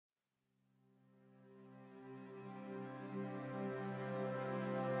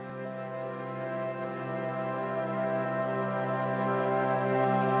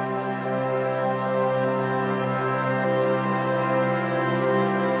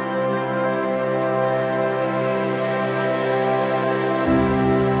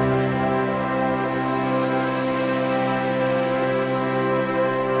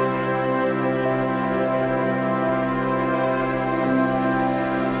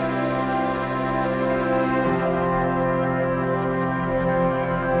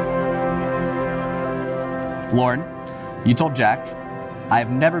Lauren, you told Jack, "I have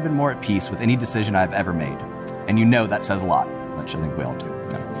never been more at peace with any decision I've ever made." And you know that says a lot, which I think we all do.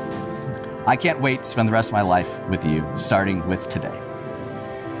 I can't wait to spend the rest of my life with you, starting with today.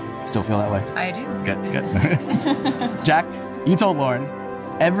 Still feel that way? I do. Good. Jack, you told Lauren,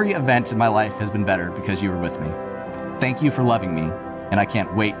 "Every event in my life has been better because you were with me. Thank you for loving me, and I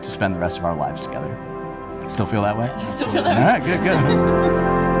can't wait to spend the rest of our lives together." Still feel that way? Still feel that way. All right, good,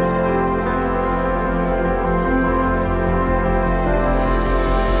 good.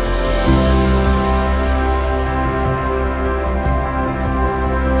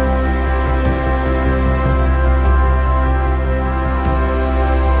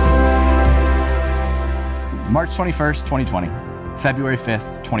 March 21st, 2020, February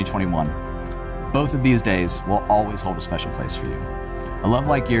 5th, 2021. Both of these days will always hold a special place for you. A love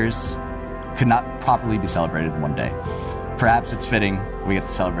like yours could not properly be celebrated in one day. Perhaps it's fitting we get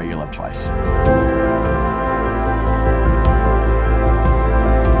to celebrate your love twice.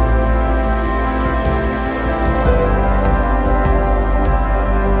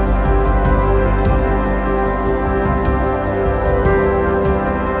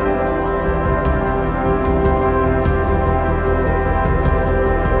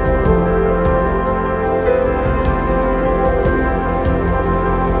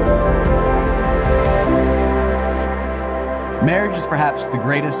 Marriage is perhaps the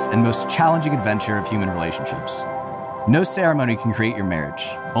greatest and most challenging adventure of human relationships. No ceremony can create your marriage.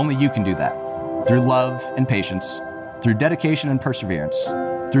 Only you can do that. Through love and patience, through dedication and perseverance,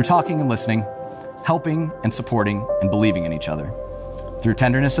 through talking and listening, helping and supporting and believing in each other, through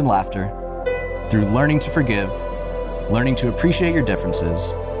tenderness and laughter, through learning to forgive, learning to appreciate your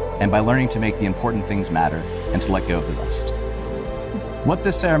differences, and by learning to make the important things matter and to let go of the rest. What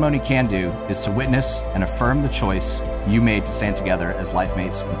this ceremony can do is to witness and affirm the choice you made to stand together as life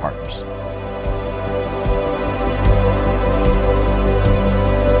mates and partners.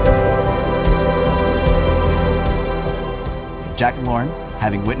 Jack and Lauren,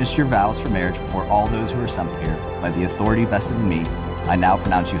 having witnessed your vows for marriage before all those who are assembled here, by the authority vested in me, I now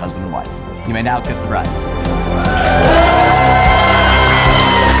pronounce you husband and wife. You may now kiss the bride.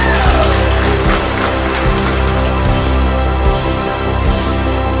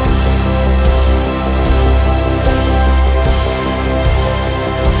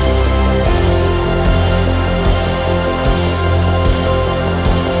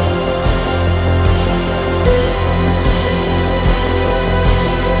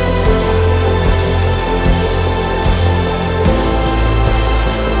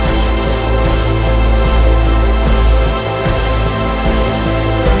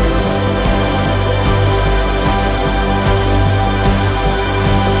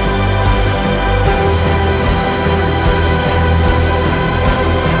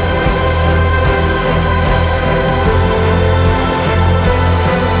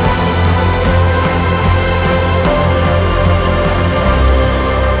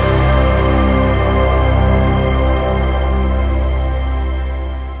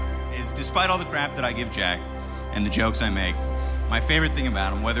 Despite all the crap that I give Jack and the jokes I make, my favorite thing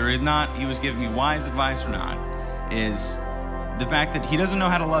about him, whether or not he was giving me wise advice or not, is the fact that he doesn't know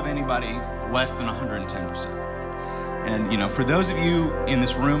how to love anybody less than 110%. And, you know, for those of you in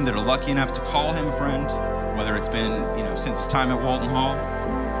this room that are lucky enough to call him a friend, whether it's been, you know, since his time at Walton Hall,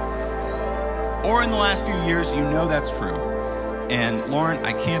 or in the last few years, you know that's true. And Lauren,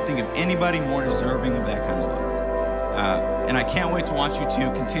 I can't think of anybody more deserving of that kind of love. And I can't wait to watch you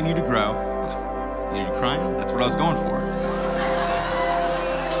two continue to grow. Are you crying? That's what I was going for.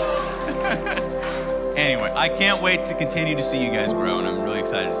 Anyway, I can't wait to continue to see you guys grow, and I'm really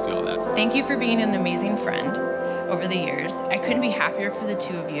excited to see all that. Thank you for being an amazing friend over the years. I couldn't be happier for the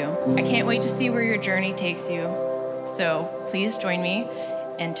two of you. I can't wait to see where your journey takes you. So please join me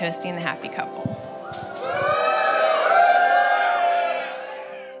in toasting the happy couple.